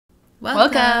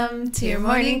Welcome to your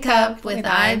morning cup with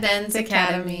iBenz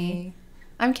Academy.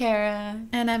 I'm Kara.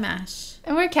 And I'm Ash.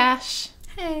 And we're Kash.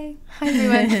 Hey. Hi,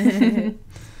 everyone.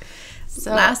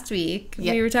 So last week,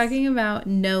 we were talking about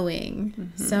knowing.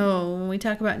 Mm-hmm. So when we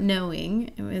talk about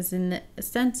knowing, it was in the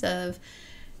sense of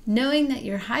knowing that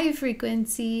you're high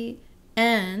frequency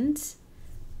and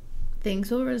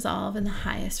things will resolve in the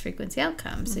highest frequency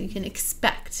outcome. So you can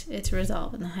expect it to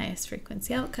resolve in the highest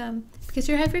frequency outcome because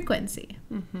you're high frequency.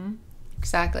 Mm-hmm.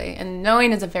 Exactly. And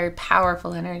knowing is a very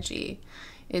powerful energy.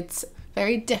 It's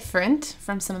very different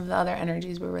from some of the other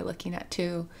energies we were looking at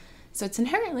too. So it's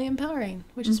inherently empowering,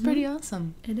 which is pretty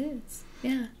awesome. It is.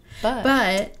 Yeah.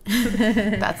 But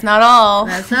that's not all.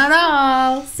 That's not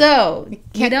all. So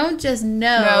you don't just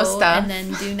know stuff and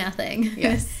then do nothing.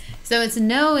 Yes. So it's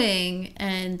knowing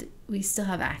and we still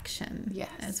have action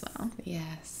as well.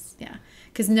 Yes. Yeah.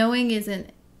 Because knowing isn't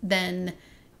then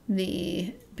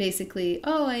the basically,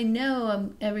 oh, I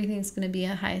know everything's going to be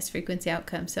a highest frequency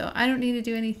outcome. So I don't need to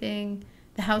do anything.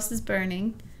 The house is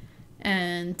burning.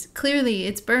 And clearly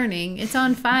it's burning. It's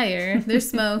on fire. There's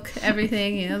smoke,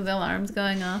 everything, the alarm's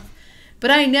going off. But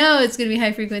I know it's going to be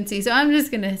high frequency, so I'm just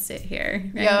going to sit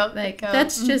here. Right? Yep.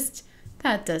 That's just,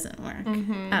 that doesn't work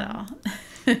at all.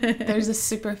 There's a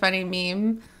super funny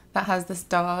meme that has this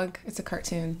dog. It's a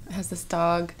cartoon. It has this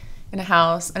dog in a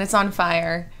house, and it's on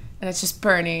fire, and it's just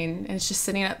burning, and it's just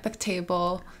sitting at the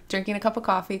table, drinking a cup of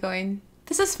coffee, going,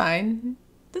 "This is fine.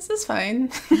 This is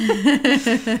fine."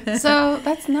 So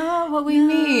that's not what we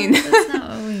mean. That's not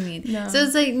what we mean. No. So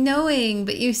it's like knowing,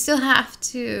 but we still have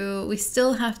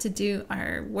to do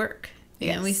our work.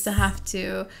 Yes. We still have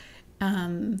to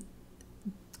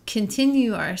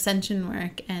continue our ascension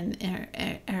work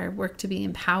and our work to be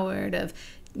empowered of,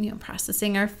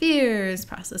 processing our fears,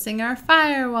 processing our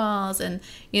firewalls, and,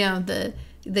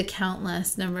 the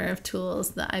countless number of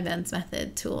tools, the iBenz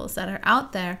method tools that are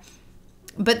out there.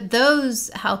 But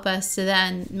those help us to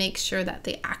then make sure that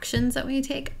the actions that we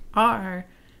take are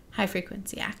high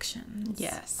frequency actions.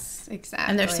 Yes, exactly.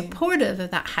 And they're supportive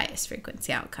of that highest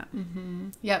frequency outcome. Mm-hmm.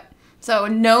 Yep. So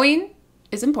knowing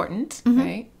is important,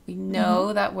 right? We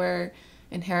know that we're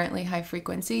inherently high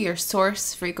frequency. Your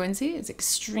source frequency is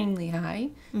extremely high.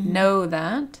 Know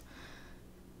that.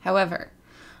 However,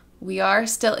 we are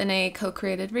still in a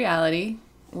co-created reality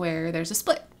where there's a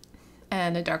split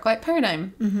and a dark light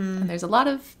paradigm. And there's a lot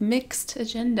of mixed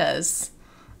agendas.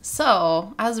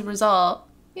 So as a result,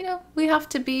 we have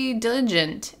to be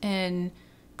diligent in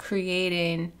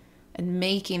creating and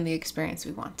making the experience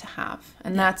we want to have.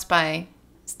 And that's by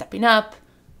stepping up,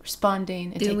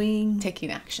 responding, and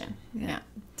taking action. Yeah.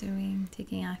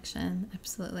 Taking action.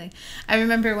 Absolutely. I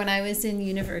remember when I was in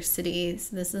university,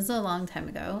 so this is a long time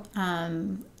ago,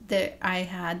 that I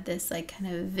had this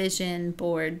kind of vision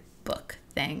board book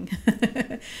thing.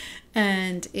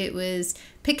 And it was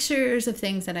pictures of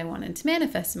things that I wanted to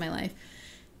manifest in my life.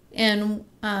 And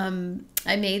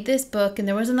I made this book, and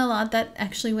there wasn't a lot that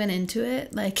actually went into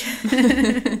it, but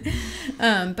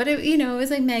it, it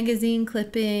was like magazine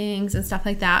clippings and stuff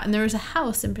like that. And there was a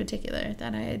house in particular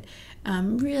that I had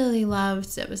really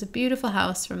loved. It was a beautiful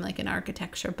house from an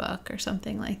architecture book or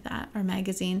something like that, or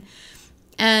magazine.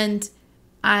 And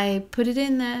I put it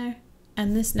in there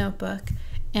and this notebook,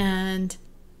 and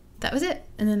that was it.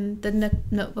 And then the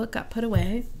notebook got put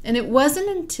away. And it wasn't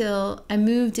until I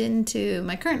moved into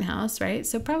my current house, right?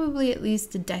 So probably at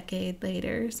least a decade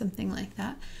later, something like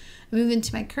that. I moved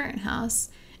into my current house,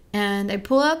 and I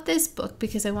pull out this book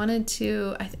because I wanted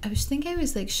to, I was thinking I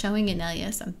was showing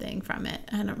Inelia something from it.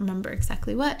 I don't remember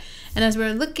exactly what. And as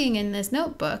we're looking in this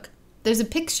notebook, there's a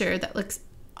picture that looks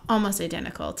almost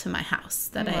identical to my house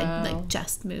that I had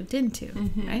just moved into,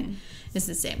 right? It's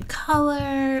the same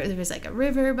color. There was a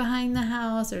river behind the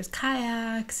house. There was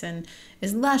kayaks, and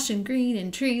it's lush and green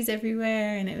and trees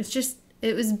everywhere. And it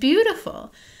was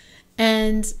beautiful.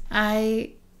 And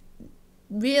I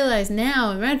realize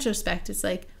now in retrospect, it's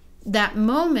that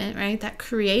moment, right? That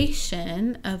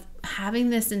creation of having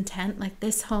this intent,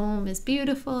 this home is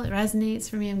beautiful. It resonates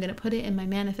for me. I'm going to put it in my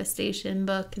manifestation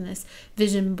book and this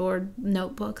vision board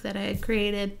notebook that I had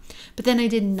created. But then I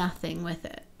did nothing with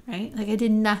it, right? I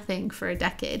did nothing for a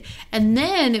decade. And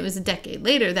then it was a decade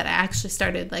later that I actually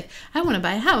started I want to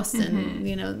buy a house and,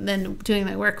 then doing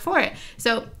my work for it.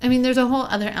 So, there's a whole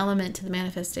other element to the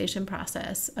manifestation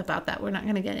process about that we're not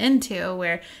going to get into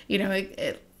where,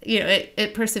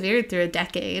 it persevered through a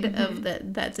decade of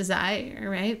that desire,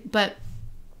 right? But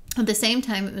at the same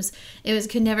time, it was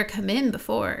could never come in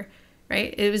before,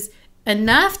 right? It was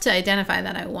enough to identify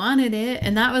that I wanted it.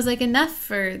 And that was like enough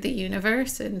for the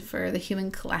universe and for the human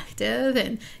collective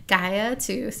and Gaia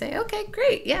to say, okay,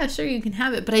 great. Yeah, sure, you can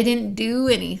have it. But I didn't do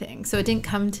anything. So it didn't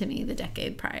come to me the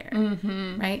decade prior,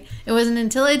 right? It wasn't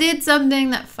until I did something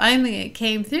that finally it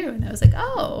came through. And I was like,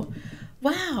 oh,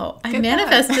 wow, I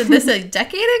manifested this a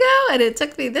decade ago and it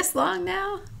took me this long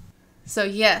now. So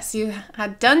yes, you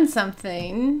had done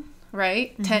something,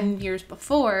 right? 10 years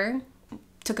before,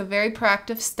 took a very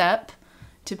proactive step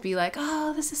to be like,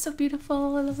 oh, this is so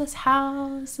beautiful. I love this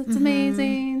house. It's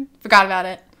amazing. Forgot about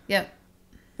it. Yep.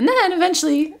 And then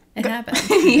eventually it happened.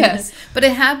 Yes. But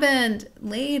it happened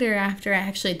later after I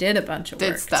actually did a bunch of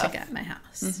work to get my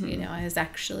house. You know, I was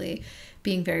actually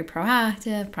being very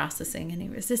proactive, processing any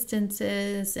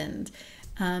resistances, and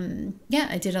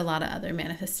I did a lot of other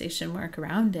manifestation work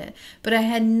around it. But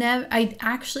I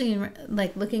actually,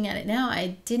 like looking at it now,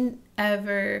 I didn't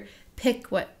ever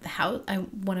pick what I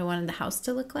wanted the house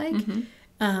to look like.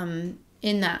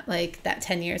 In that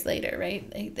 10 years later, right?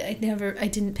 I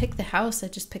didn't pick the house. I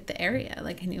just picked the area.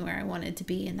 Like I knew where I wanted to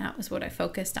be, and that was what I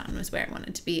focused on, was where I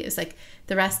wanted to be. It was like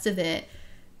the rest of it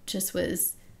just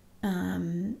was,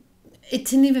 it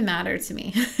didn't even matter to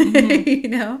me, you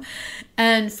know?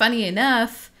 And funny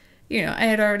enough, you know, I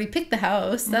had already picked the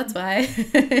house. That's why,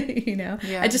 you know,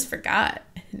 I just forgot.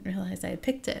 I didn't realize I had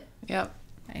picked it. Yep.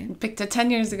 Right. You picked it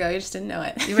 10 years ago. You just didn't know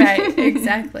it. Right.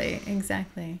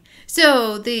 Exactly.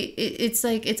 So it's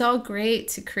like, it's all great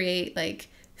to create like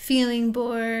feeling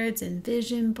boards and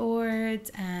vision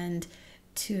boards and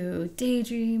to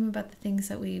daydream about the things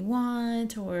that we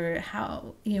want, or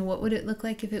how, you know, what would it look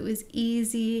like if it was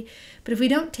easy. But if we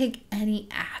don't take any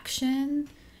action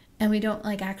and we don't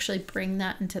like actually bring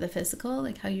that into the physical,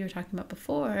 like how you were talking about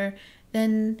before,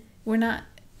 then we're not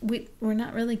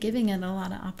really giving it a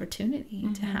lot of opportunity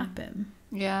to happen.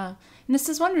 Yeah. And this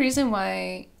is one reason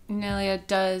why Inelia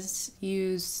does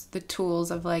use the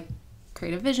tools of like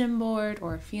create a vision board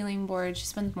or a feeling board. She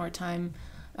spends more time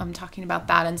talking about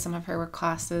that in some of her work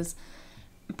classes.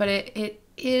 But it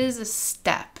is a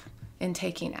step in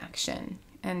taking action.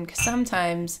 And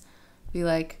sometimes we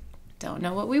like don't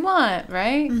know what we want,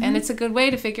 right? And it's a good way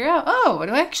to figure out, oh, what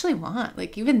do I actually want?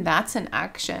 Like even that's an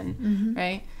action,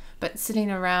 right? But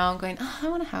sitting around going, oh, I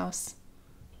want a house.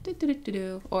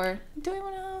 Or do I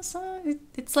want a house?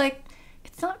 It's like,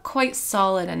 it's not quite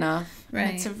solid enough. Right.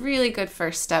 And it's a really good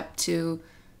first step to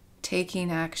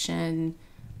taking action,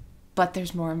 but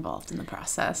there's more involved in the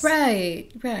process.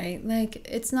 Right. Like,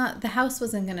 it's not, the house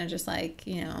wasn't going to just like,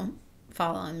 you know,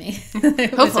 fall on me.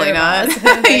 Hopefully not.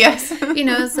 Like, yes. You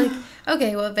know, it's like,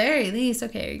 okay, well, at very least,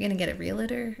 okay, are you going to get a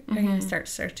realtor? Are you going to start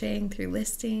searching through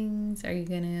listings? Are you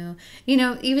going to, you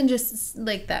know, even just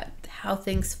like that, how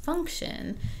things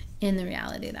function in the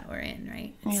reality that we're in,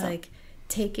 right? It's like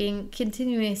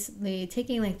continuously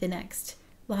taking like the next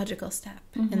logical step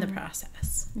in the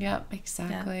process. Yep,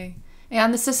 exactly. Yeah,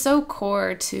 and this is so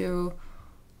core to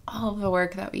all of the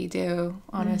work that we do,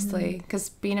 honestly, because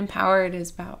being empowered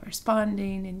is about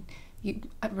responding and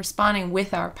responding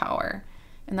with our power.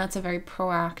 And that's a very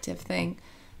proactive thing.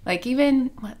 Like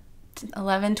even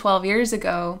 11, 12 years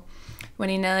ago, when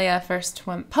Inelia first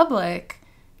went public,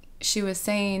 she was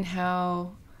saying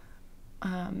how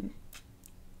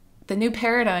the new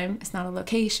paradigm is not a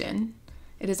location,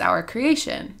 it is our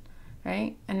creation,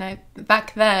 right? And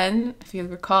back then, if you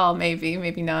recall,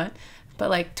 maybe not, but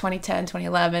like 2010,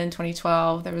 2011,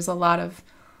 2012, there was a lot of,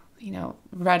 you know,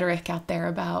 rhetoric out there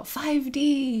about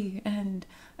 5D and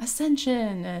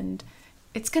ascension and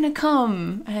it's going to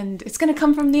come and it's going to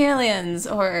come from the aliens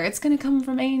or it's going to come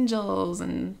from angels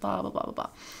and blah, blah, blah, blah, blah.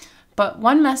 But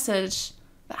one message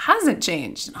that hasn't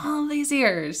changed in all these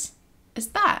years is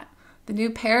that the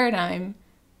new paradigm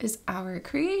is our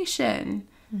creation.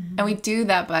 And we do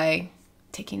that by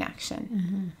taking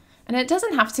action. And it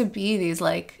doesn't have to be these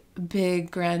like big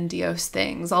grandiose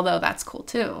things, although that's cool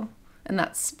too. And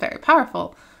that's very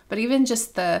powerful. But even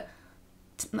just the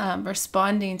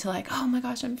responding to like, oh my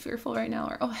gosh, I'm fearful right now.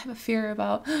 Or, oh, I have a fear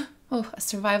about, a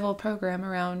survival program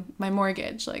around my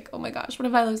mortgage. Like, oh my gosh, what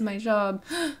if I lose my job?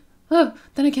 Oh,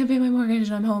 then I can't pay my mortgage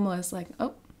and I'm homeless. Like,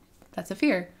 oh, that's a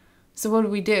fear. So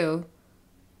what do?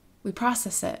 We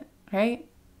process it, right?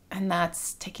 And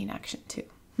that's taking action too.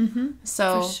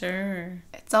 So for sure,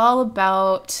 it's all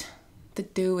about the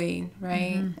doing,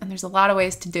 right? And there's a lot of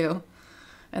ways to do.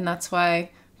 And that's why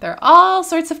there are all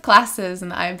sorts of classes in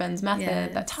the iBenz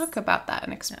method that talk about that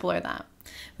and explore that.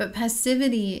 But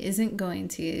passivity isn't going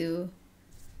to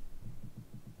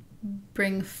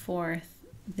bring forth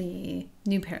the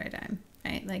new paradigm.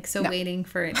 right? Like, so waiting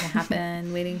for it to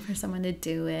happen, waiting for someone to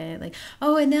do it. Like,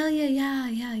 oh, Inelia, yeah,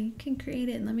 you can create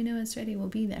it and let me know when it's ready. We'll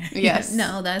be there. Yes.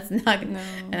 No, that's not going to.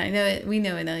 And I know it. We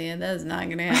know, Inelia, that's not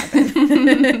going to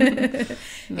happen.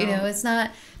 You know,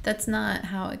 that's not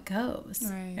how it goes.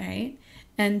 Right?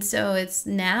 And so it's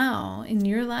now in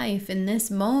your life, in this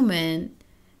moment,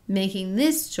 making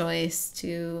this choice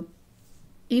to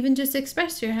even just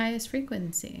express your highest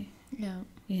frequency. Yeah.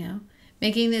 You know,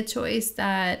 making the choice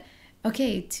that,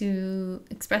 okay, to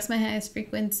express my highest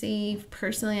frequency,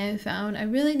 personally, I've found I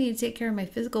really need to take care of my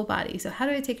physical body. So how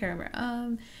do I take care of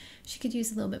her? She could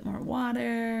use a little bit more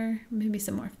water, maybe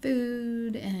some more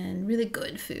food, and really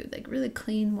good food, like really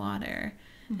clean water,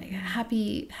 like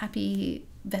happy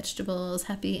vegetables,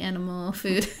 happy animal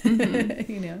food,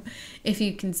 you know, if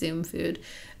you consume food.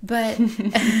 But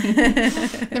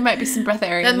there might be some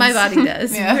breatharians. That my body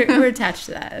does. We're attached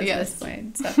to that at this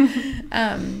point. So,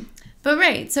 but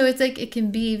right, so it's like it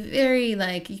can be very,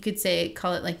 like, you could say,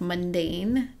 call it like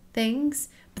mundane things,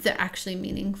 but they're actually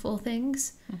meaningful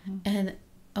things, and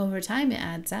over time it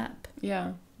adds up.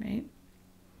 Yeah. Right.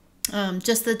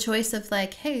 Just the choice of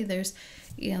like, hey, there's,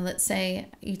 you know, let's say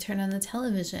you turn on the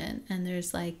television and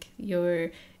there's like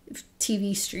your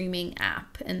TV streaming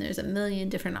app and there's a million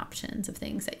different options of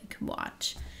things that you can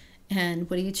watch. And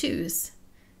what do you choose?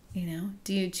 You know,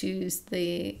 do you choose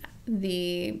the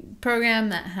program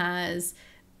that has,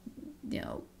 you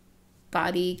know,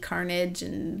 body carnage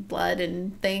and blood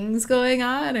and things going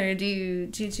on, or do you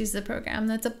choose the program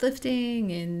that's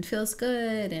uplifting and feels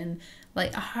good and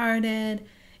lighthearted?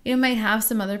 You might have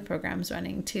some other programs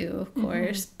running too, of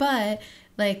course, but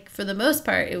like for the most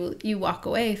part, you walk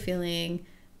away feeling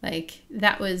like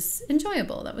that was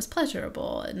enjoyable, that was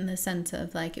pleasurable, in the sense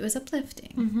of like it was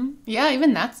uplifting. Yeah,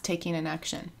 even that's taking an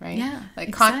action, right? Yeah, like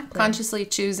exactly. Consciously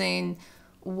choosing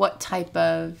what type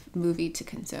of movie to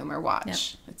consume or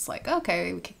watch. Yep. It's like,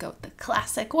 okay, we could go with the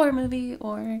classic horror movie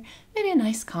or maybe a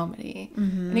nice comedy.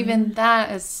 And even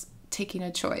that is taking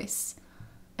a choice.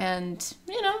 And,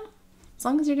 you know, as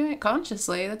long as you're doing it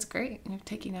consciously, that's great. You're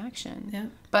taking action. Yeah.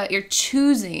 But you're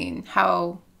choosing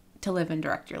how to live and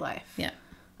direct your life. Yeah.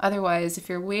 Otherwise, if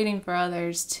you're waiting for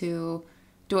others to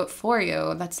do it for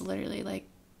you, that's literally like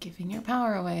giving your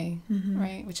power away,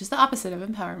 right? Which is the opposite of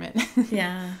empowerment.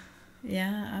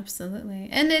 Yeah, absolutely.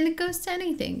 And then it goes to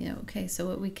anything, you know, okay, so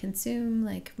what we consume,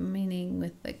 like, meaning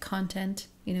with like content,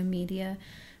 you know, media,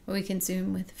 what we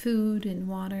consume with food and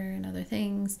water and other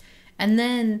things. And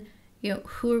then, you know,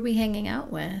 who are we hanging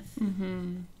out with?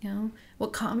 You know,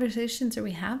 what conversations are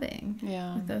we having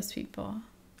with those people?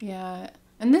 Yeah.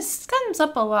 And this comes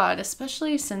up a lot,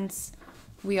 especially since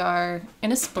we are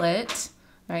in a split,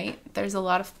 right? There's a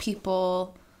lot of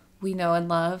people we know and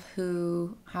love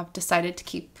who have decided to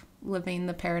keep living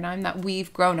the paradigm that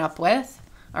we've grown up with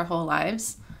our whole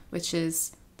lives, which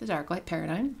is the dark light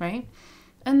paradigm, right?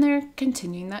 And they're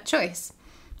continuing that choice.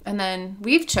 And then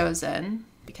we've chosen,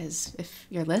 because if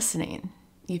you're listening,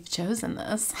 you've chosen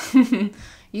this.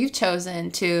 You've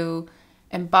chosen to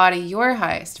embody your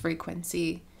highest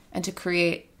frequency and to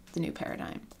create the new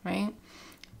paradigm, right?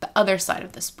 The other side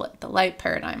of the split, the light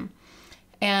paradigm.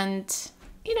 And,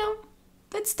 you know,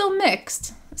 it's still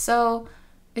mixed. So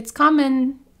it's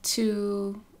common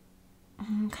to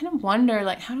kind of wonder,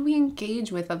 like, how do we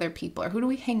engage with other people, or who do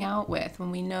we hang out with when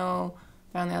we know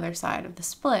they're on the other side of the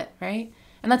split, right?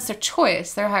 And that's their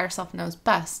choice. Their higher self knows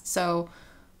best. So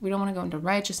we don't want to go into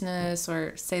righteousness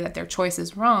or say that their choice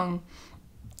is wrong,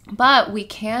 but we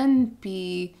can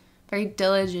be very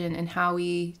diligent in how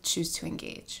we choose to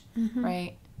engage,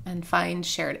 right? And find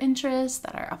shared interests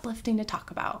that are uplifting to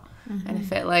talk about. And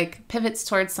if it like pivots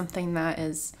towards something that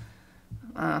is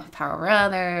power over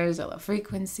others or low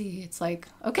frequency, it's like,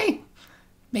 okay,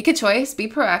 make a choice, be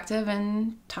proactive,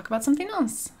 and talk about something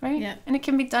else, right? Yeah. And it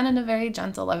can be done in a very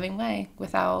gentle, loving way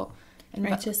without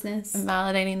righteousness,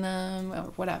 invalidating them or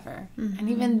whatever. And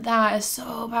even that is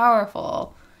so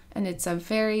powerful. And it's a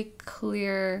very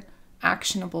clear,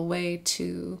 actionable way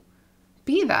to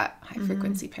be that high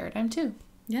frequency paradigm too.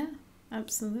 Yeah,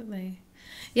 absolutely.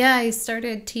 Yeah, I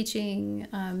started teaching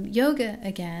yoga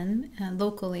again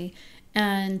locally,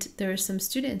 and there were some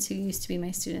students who used to be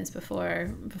my students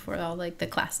before all like the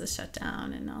classes shut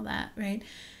down and all that, right?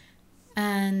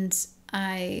 And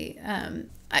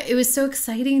it was so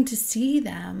exciting to see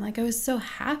them. Like, I was so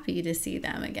happy to see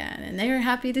them again, and they were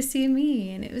happy to see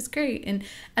me, and it was great. And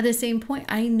at the same point,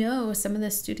 I know some of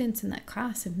the students in that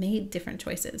class have made different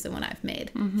choices than what I've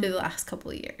made through the last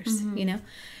couple of years, you know?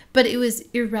 But it was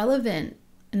irrelevant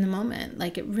in the moment.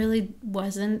 Like, it really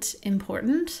wasn't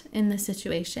important in the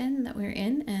situation that we were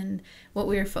in, and what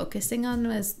we were focusing on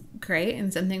was great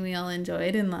and something we all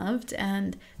enjoyed and loved,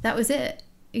 and that was it,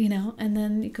 you know. And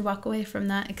then you could walk away from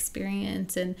that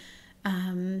experience, and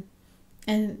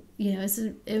you know,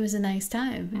 it was a nice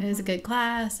time. Mm-hmm. It was a good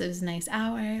class. It was a nice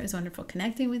hour. It was wonderful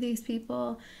connecting with these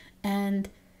people, and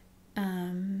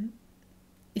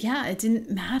yeah, it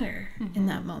didn't matter in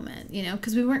that moment, you know,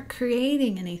 because we weren't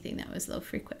creating anything that was low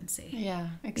frequency. Yeah,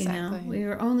 exactly. You know, we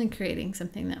were only creating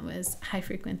something that was high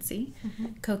frequency,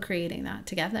 co-creating that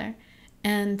together,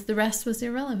 and the rest was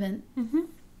irrelevant.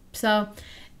 So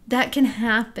that can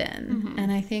happen,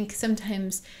 and I think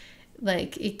sometimes,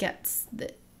 like, it gets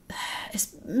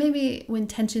maybe when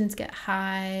tensions get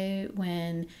high,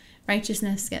 when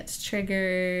righteousness gets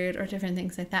triggered, or different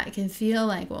things like that, it can feel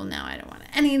like, well, now I don't want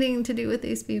anything to do with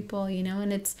these people, you know,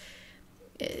 and it's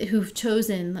who've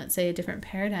chosen, let's say, a different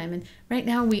paradigm. And right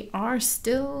now we are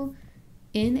still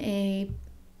in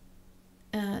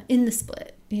the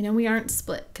split, you know, we aren't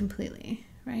split completely,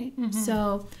 right?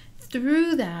 So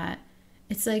through that,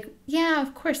 it's like, yeah,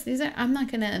 of course, I'm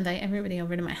not going to invite everybody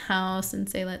over to my house and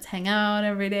say, let's hang out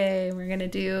every day. We're going to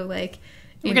do, like,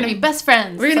 we're going to be best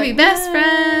friends. We're going to be best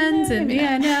friends. And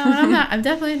yeah, no, I'm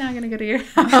definitely not going to go to your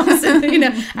house. And, you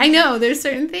know, I know there's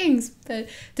certain things that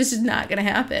this is not going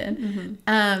to happen.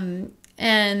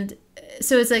 And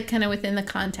so it's like kind of within the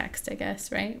context, I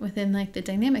guess, right? Within, like, the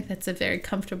dynamic, that's a very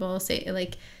comfortable, say,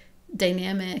 like,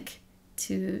 dynamic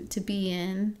to be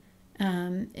in,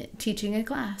 teaching a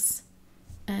class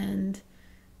and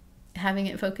having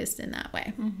it focused in that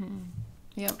way.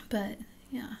 Yep. But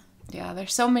yeah. Yeah,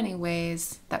 there's so many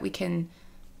ways that we can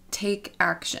take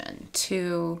action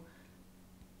to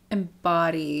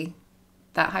embody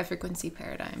that high frequency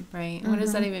paradigm, right? What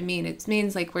does that even mean? It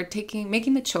means, like, we're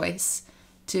making the choice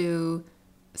to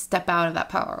step out of that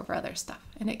power over other stuff.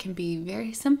 And it can be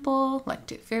very simple, like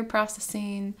do fear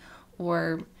processing,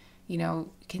 or, you know,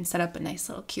 you can set up a nice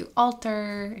little cute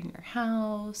altar in your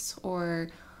house, or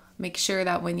make sure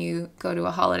that when you go to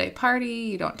a holiday party,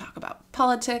 you don't talk about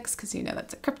politics, because you know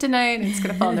that's a kryptonite and it's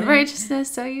going to fall into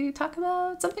righteousness. So you talk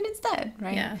about something instead,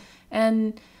 right? Yeah.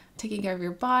 And taking care of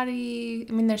your body.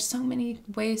 I mean, there's so many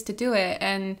ways to do it.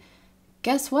 And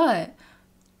guess what?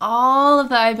 All of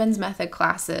the iBenz method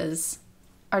classes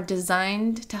are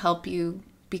designed to help you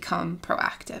become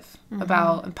proactive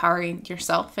about empowering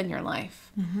yourself and your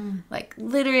life. Like,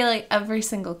 literally every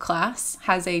single class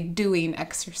has a doing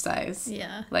exercise.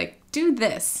 Yeah. Like, do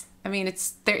this. I mean,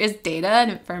 there is data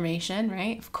and information,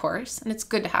 right? Of course. And it's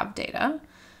good to have data.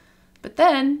 But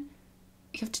then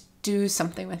you have to do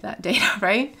something with that data,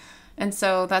 right? And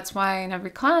so that's why in every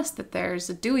class that there's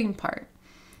a doing part.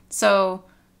 So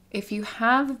if you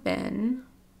have been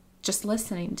just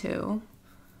listening to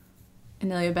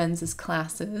Inelia Benz's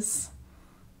classes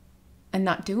and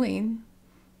not doing,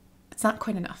 it's not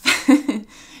quite enough.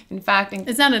 In fact,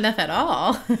 it's not enough at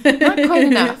all. Not quite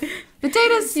enough. The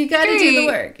data's You got to do the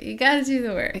work. You got to do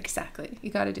the work. Exactly.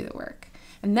 You got to do the work.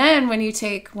 And then when you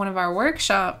take one of our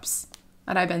workshops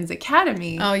at iBenz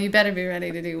Academy, oh, you better be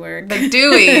ready to do work. The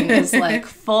doing is, like,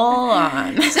 full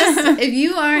on. Just, if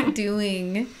you aren't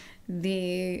doing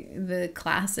the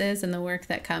classes and the work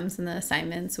that comes in the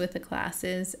assignments with the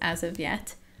classes as of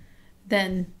yet,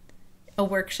 then a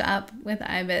workshop with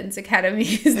iBenz Academy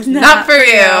is not for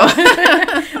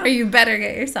you. Or you better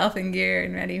get yourself in gear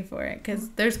and ready for it, because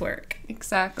there's work.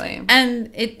 Exactly.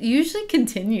 And it usually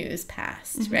continues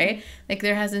past, right? Like,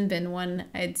 there hasn't been one,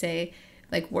 I'd say,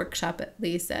 like, workshop at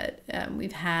least that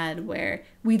we've had where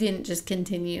we didn't just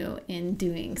continue in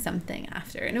doing something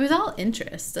after. And it was all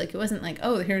interest. Like, it wasn't like,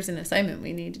 oh, here's an assignment,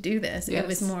 we need to do this. Yes. It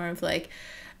was more of like,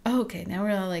 oh, okay, now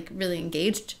we're all, like, really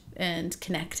engaged and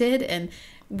connected, and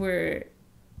we're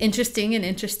interesting and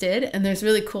interested, and there's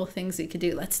really cool things we could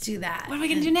do. Let's do that. What are we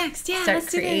going to do next? Yeah, start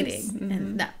let's creating. Do this.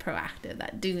 And that proactive,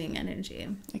 that doing energy.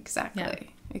 Exactly.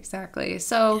 Yeah. Exactly.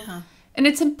 So, and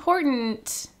it's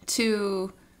important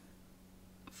to,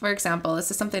 for example,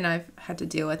 this is something I've had to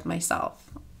deal with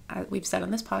myself. We've said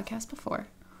on this podcast before,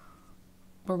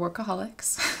 we're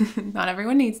workaholics. Not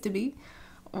everyone needs to be,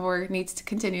 or needs to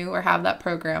continue, or have that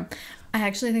program. I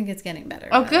actually think it's getting better.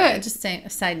 Oh, good. Just saying, a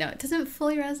side note, it doesn't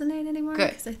fully resonate anymore.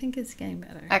 Good. Because I think it's getting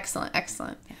better. Excellent,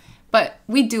 excellent. Yeah. But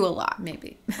we do a lot.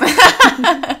 Maybe.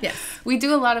 Yes. We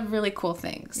do a lot of really cool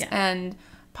things. Yeah. And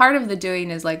part of the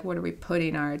doing is, like, what are we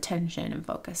putting our attention and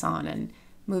focus on, and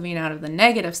moving out of the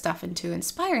negative stuff into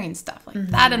inspiring stuff. Like,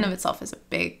 that in of itself is a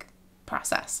big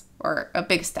process, or a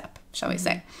big step, shall we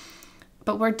say.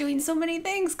 But we're doing so many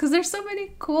things because there's so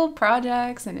many cool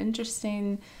projects and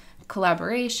interesting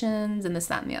collaborations and this,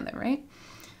 that, and the other, right?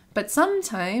 But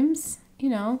sometimes,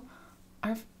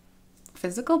 our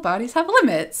physical bodies have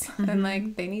limits and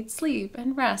like they need sleep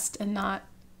and rest and not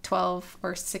 12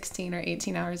 or 16 or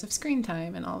 18 hours of screen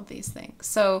time and all of these things.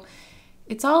 So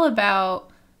it's all about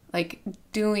like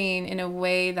doing in a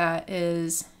way that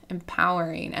is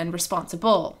empowering and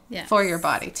responsible for your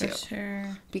body too. For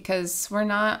sure. Because we're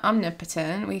not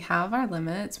omnipotent. We have our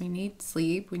limits. We need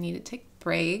sleep. We need to take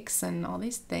breaks and all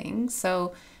these things.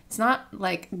 So it's not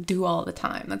like do all the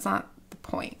time. That's not the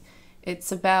point.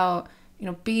 It's about,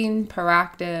 being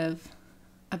proactive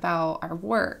about our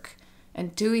work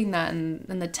and doing that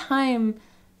in the time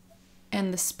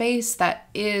and the space that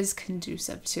is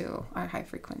conducive to our high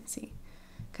frequency.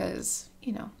 Because,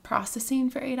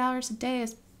 processing for 8 hours a day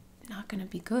is not going to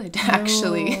be good,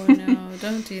 actually. No,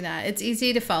 don't do that. It's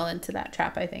easy to fall into that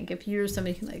trap, I think. If you're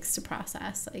somebody who likes to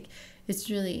process, like, it's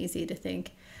really easy to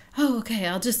think, oh, okay,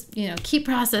 I'll just, keep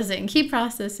processing.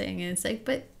 And it's like,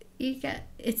 but it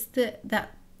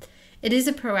is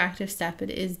a proactive step. It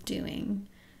is doing.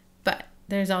 But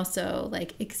there's also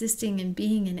like existing and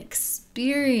being and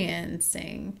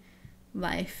experiencing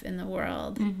life in the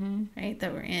world, right,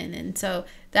 that we're in. And so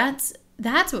that's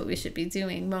what we should be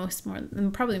doing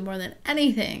probably more than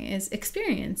anything, is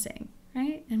experiencing,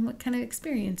 right? And what kind of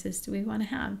experiences do we want to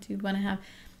have? Do you want to have,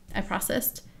 I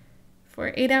processed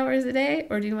for 8 hours a day,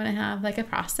 or do you want to have like I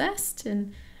processed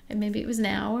and maybe it was an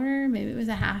hour, maybe it was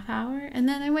a half hour, and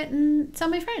then I went and saw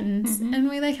my friends and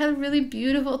we like had a really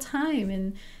beautiful time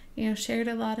and shared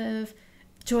a lot of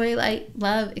joy, light,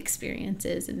 love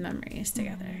experiences and memories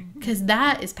together, because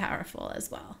that is powerful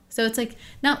as well. So it's like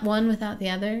not one without the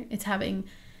other. It's having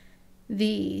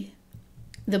the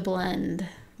blend,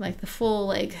 like the full,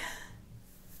 like,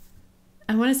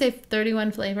 I want to say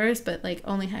 31 flavors, but like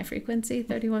only high frequency,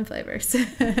 31 flavors.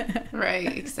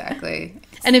 Right, exactly.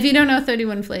 And if you don't know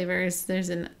 31 flavors,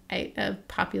 there's a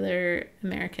popular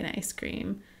American ice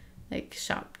cream like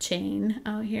shop chain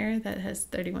out here that has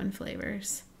 31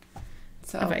 flavors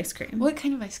of ice cream. What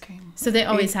kind of ice cream? So they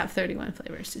always have 31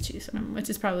 flavors to choose from, which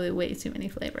is probably way too many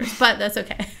flavors, but that's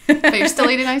okay. But you're still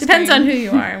eating ice cream. Depends on who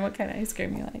you are and what kind of ice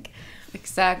cream you like.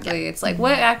 Exactly. Yeah. It's like,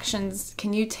 what actions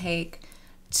can you take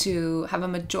to have a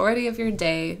majority of your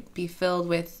day be filled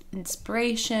with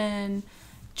inspiration,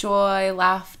 joy,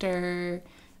 laughter,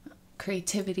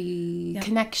 creativity,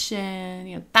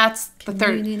 connection, that's the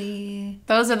community.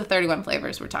 Those are the 31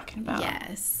 flavors we're talking about.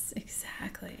 Yes,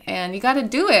 exactly. And you got to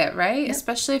do it, right? Yep.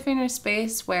 Especially if you're in a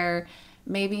space where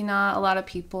maybe not a lot of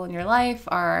people in your life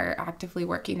are actively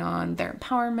working on their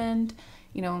empowerment.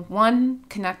 One,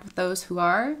 connect with those who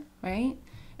are, right?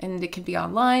 And it could be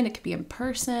online, it could be in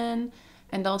person.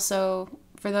 And also,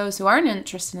 for those who aren't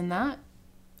interested in that,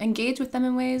 engage with them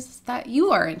in ways that you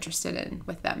are interested in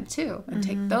with them too, and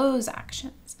take those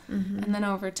actions. And then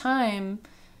over time,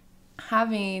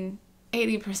 having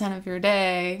 80% of your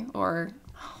day, or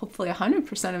hopefully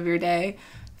 100% of your day,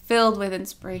 filled with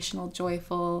inspirational,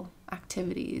 joyful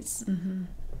activities.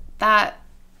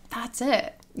 That's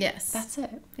it. Yes. That's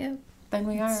it. Yep. Then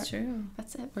we are. That's true.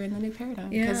 That's it. We're in the new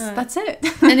paradigm. Because that's it.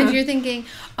 And if you're thinking,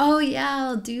 oh yeah,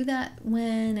 I'll do that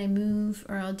when I move,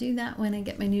 or I'll do that when I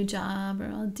get my new job, or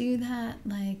I'll do that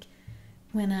like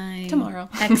when I tomorrow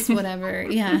X whatever.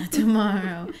 Yeah,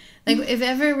 tomorrow. Like if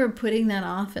ever we're putting that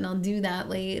off and I'll do that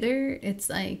later, it's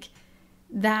like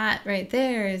that right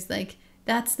there is like,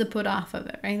 that's the put off of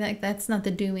it, right? Like that's not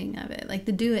the doing of it. Like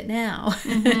the do it now.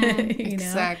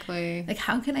 Exactly. Like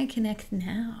how can I connect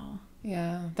now?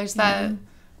 Yeah, there's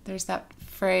that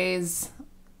phrase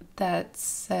that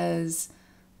says,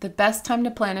 the best time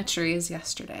to plant a tree is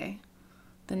yesterday.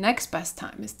 The next best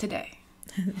time is today.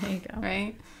 There you go.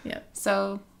 Right? Yep.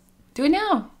 So do it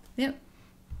now. Yep.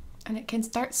 And it can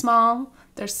start small.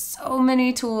 There's so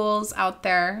many tools out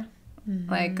there.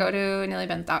 Like go to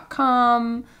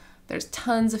ineliabenz.com. There's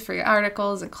tons of free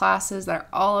articles and classes that are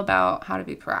all about how to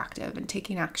be proactive and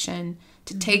taking action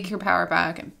to take your power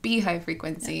back and be high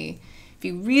frequency. Yeah. If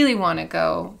you really want to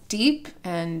go deep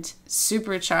and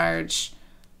supercharge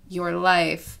your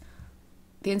life,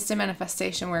 the Instant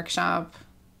Manifestation Workshop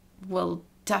will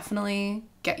definitely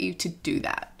get you to do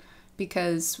that,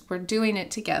 because we're doing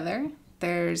it together.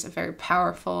 There's a very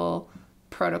powerful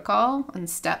protocol and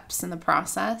steps in the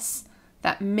process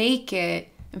that make it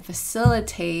and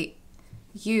facilitate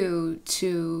you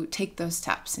to take those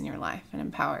steps in your life and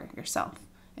empower yourself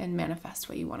and manifest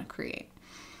what you want to create.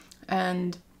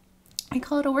 And I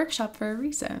call it a workshop for a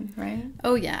reason, right?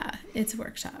 Oh yeah, it's a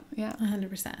workshop. Yeah.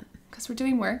 100%. Because we're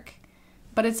doing work,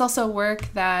 but it's also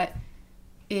work that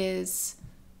is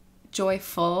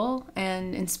joyful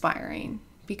and inspiring,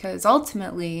 because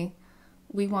ultimately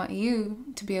we want you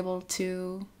to be able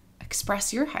to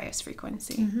express your highest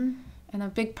frequency. Mm-hmm. And a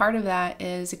big part of that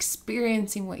is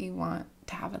experiencing what you want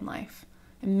to have in life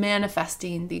and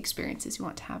manifesting the experiences you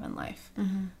want to have in life.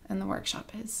 Mm-hmm. And the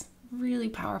workshop is really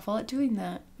powerful at doing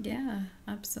that. Yeah,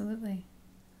 absolutely.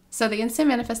 So the Instant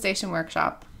Manifestation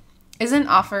Workshop isn't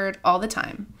offered all the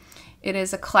time. It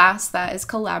is a class that is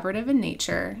collaborative in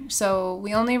nature, so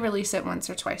we only release it once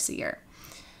or twice a year.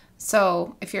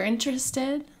 So if you're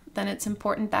interested, then it's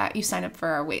important that you sign up for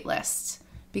our wait list,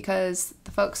 because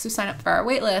the folks who sign up for our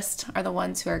wait list are the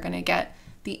ones who are going to get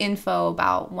the info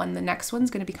about when the next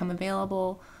one's going to become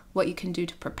available, what you can do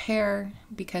to prepare,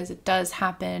 because it does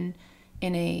happen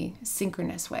in a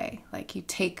synchronous way. Like, you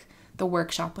take the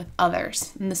workshop with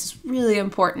others, and this is really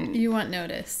important. You want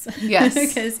notice. Yes.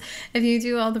 Because if you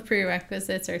do all the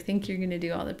prerequisites, or think you're going to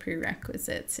do all the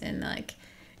prerequisites in like,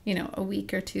 you know, a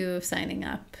week or two of signing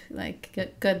up, like,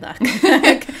 good luck.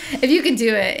 If you can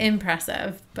do it,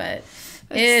 impressive, but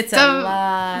it's a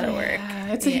lot of work.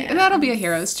 Yeah, that'll be a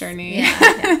hero's journey.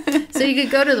 Yeah. So you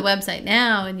could go to the website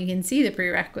now and you can see the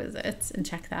prerequisites and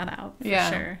check that out for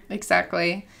sure.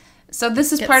 Exactly. So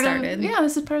this is Get part started.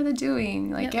 this is part of the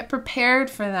doing. Like, get prepared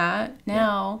for that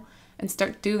now and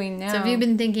start doing now. So if you've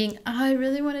been thinking, oh, I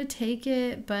really want to take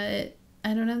it, but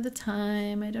I don't have the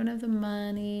time, I don't have the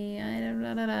money, I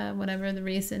don't whatever the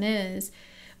reason is,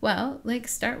 well, like,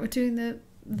 start with doing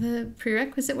the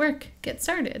prerequisite work. Get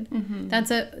started. Mm-hmm.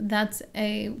 That's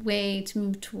a way to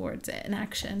move towards it, an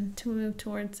action to move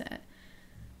towards it.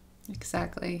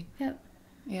 Exactly.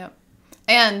 Yep.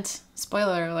 And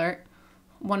spoiler alert,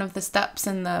 one of the steps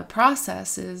in the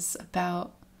process is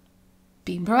about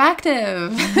being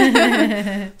proactive.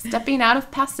 Stepping out of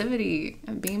passivity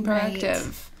and being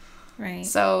proactive. Right.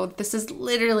 So this is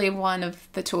literally one of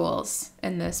the tools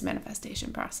in this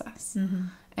manifestation process. Mm-hmm.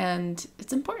 And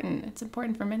it's important. It's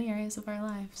important for many areas of our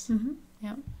lives. Mm-hmm.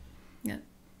 Yeah.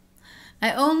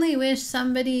 I only wish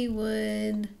somebody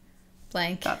would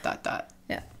blank. ...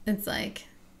 Yeah. It's like,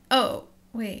 oh,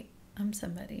 wait, I'm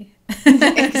somebody.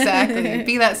 Exactly.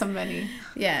 Be that somebody.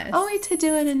 Yeah. I'll wait to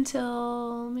do it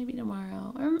until maybe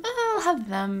tomorrow. Or I'll have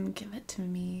them give it to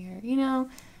me. Or, you know,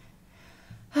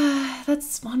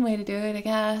 that's one way to do it, I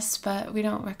guess. But we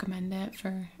don't recommend it for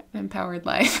an empowered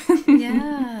life.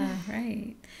 Yeah,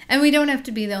 right. And we don't have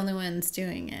to be the only ones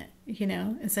doing it. You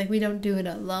know, it's like we don't do it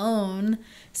alone.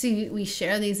 So we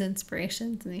share these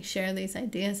inspirations and we share these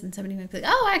ideas, and somebody might be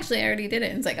like, oh, actually, I already did it.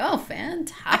 And it's like, oh,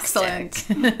 fantastic.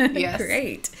 Excellent. Yes.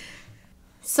 Great.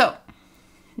 So,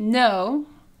 know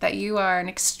that you are an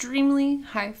extremely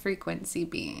high frequency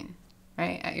being,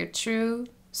 right? At your true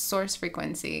source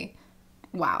frequency.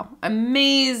 Wow.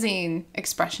 Amazing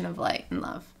expression of light and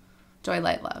love. Joy,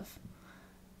 light, love.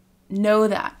 Know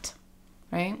that,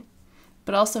 right?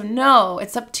 But also know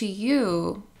it's up to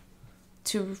you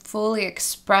to fully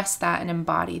express that and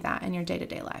embody that in your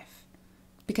day-to-day life.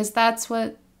 Because that's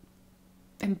what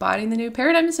embodying the new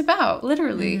paradigm is about,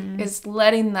 literally, is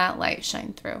letting that light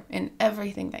shine through in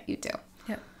everything that you do.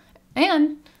 Yep.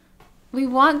 And we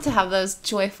want to have those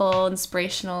joyful,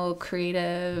 inspirational,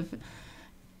 creative,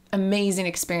 amazing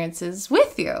experiences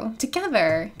with you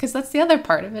together, because that's the other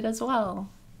part of it as well.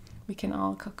 We can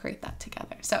all co-create that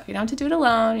together. So you don't have to do it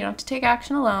alone. You don't have to take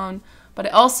action alone, but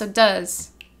it also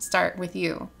does start with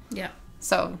you. Yeah.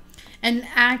 So, and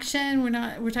action,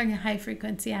 we're talking high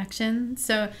frequency action.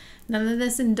 So none of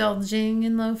this indulging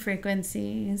in low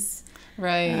frequencies.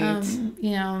 right.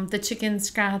 You know, the chicken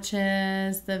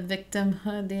scratches, the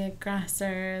victimhood, the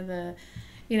aggressor,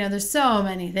 there's so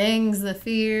many things, the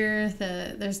fear,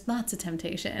 there's lots of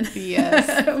temptation.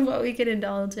 Yes. What we could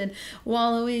indulge in,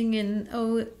 wallowing in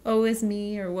oh is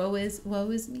me, or woe is me. Woe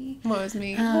is me.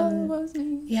 Woe is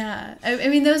me. Yeah. I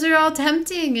mean, those are all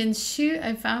tempting, and shoot,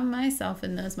 I found myself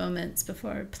in those moments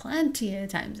before plenty of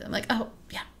times. I'm like, oh,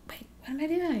 yeah, wait, what am I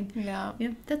doing? Yeah.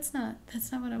 Yeah, that's not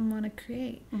what I want to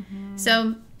create. Mm-hmm.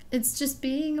 So it's just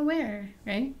being aware,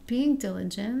 right? Being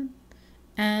diligent,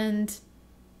 and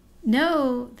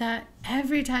know that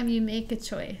every time you make a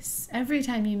choice, every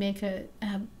time you make a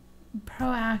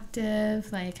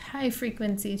proactive, like, high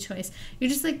frequency choice, you're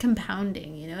just like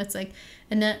compounding. You know, it's like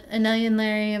Inelia and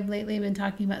Larry have lately been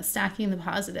talking about stacking the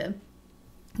positive.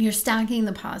 You're stacking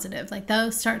the positive, like,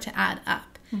 those start to add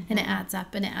up. And it adds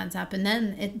up and it adds up, and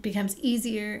then it becomes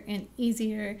easier and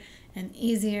easier and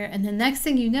easier, and the next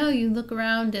thing you know, you look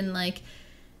around and, like,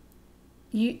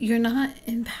 you're not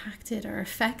impacted or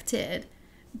affected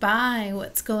by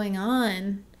what's going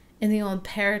on in the old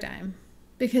paradigm,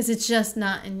 because it's just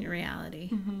not in your reality.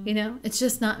 You know, it's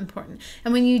just not important.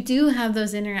 And when you do have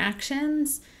those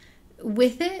interactions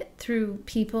with it through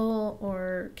people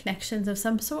or connections of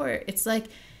some sort, it's like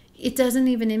it doesn't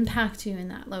even impact you in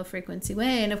that low frequency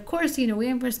way. And of course, we have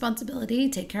a responsibility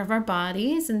to take care of our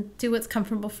bodies and do what's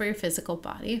comfortable for your physical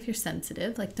body. If you're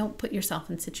sensitive, like, don't put yourself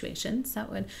in situations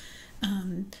that would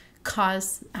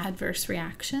cause adverse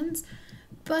reactions.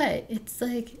 But it's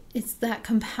that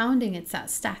compounding, it's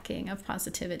that stacking of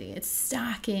positivity. It's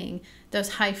stacking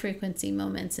those high frequency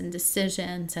moments and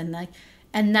decisions, and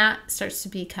that starts to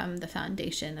become the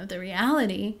foundation of the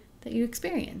reality that you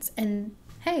experience. And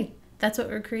hey, that's what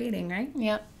we're creating, right?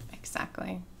 Yep,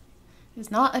 exactly. It's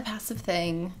not a passive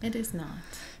thing. It is not.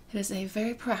 It is a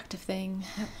very proactive thing.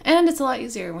 Yep. And it's a lot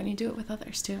easier when you do it with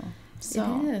others, too.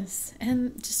 So. It is.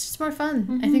 And just more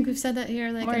fun. I think we've said that here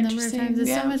like more a number of times.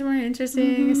 It's so much more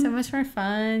interesting, so much more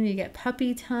fun. You get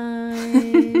puppy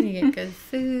time, you get good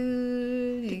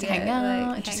food, you get to hang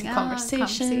out, interesting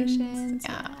conversations.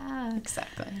 Yeah,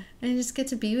 exactly. And you just get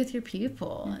to be with your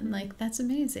people, and that's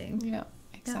amazing. Yeah.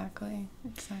 Exactly.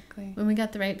 When we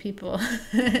got the right people.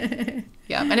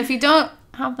 Yeah. And if you don't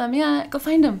have them yet, go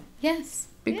find them. Yes.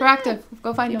 Be proactive.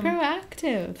 Go find them. Be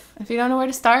proactive. If you don't know where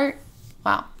to start,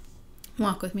 wow.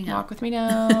 Walk with me now. Walk with me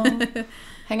now.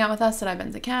 Hang out with us at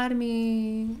iBenz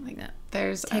Academy.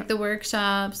 Take the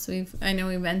workshops. I know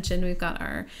we mentioned we've got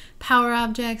our Power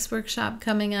Objects workshop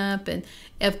coming up, and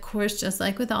of course, just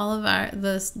like with all of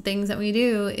the things that we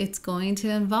do, it's going to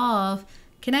involve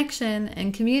connection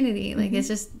and community. It's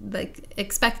just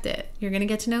expect it. You're gonna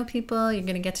get to know people. You're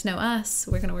gonna get to know us.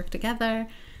 We're gonna work together.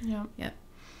 Yep.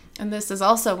 And this is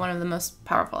also one of the most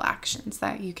powerful actions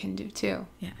that you can do too.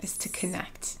 Yes. Is to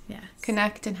connect. Yes.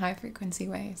 Connect in high frequency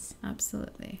ways.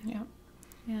 Absolutely.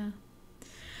 Yeah.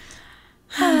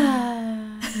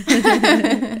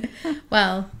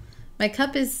 Well, my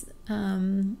cup is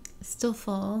still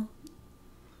full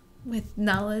with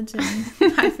knowledge and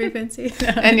high frequency.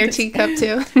 And your teacup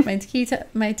too. my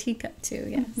teacup too,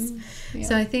 yes. Mm-hmm. Yeah.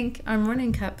 So I think our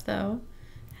morning cup, though,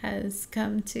 has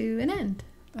come to an end.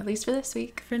 At least for this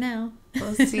week. For now.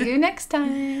 We'll see you next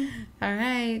time. All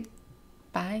right.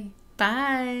 Bye.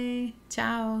 Bye.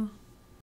 Ciao.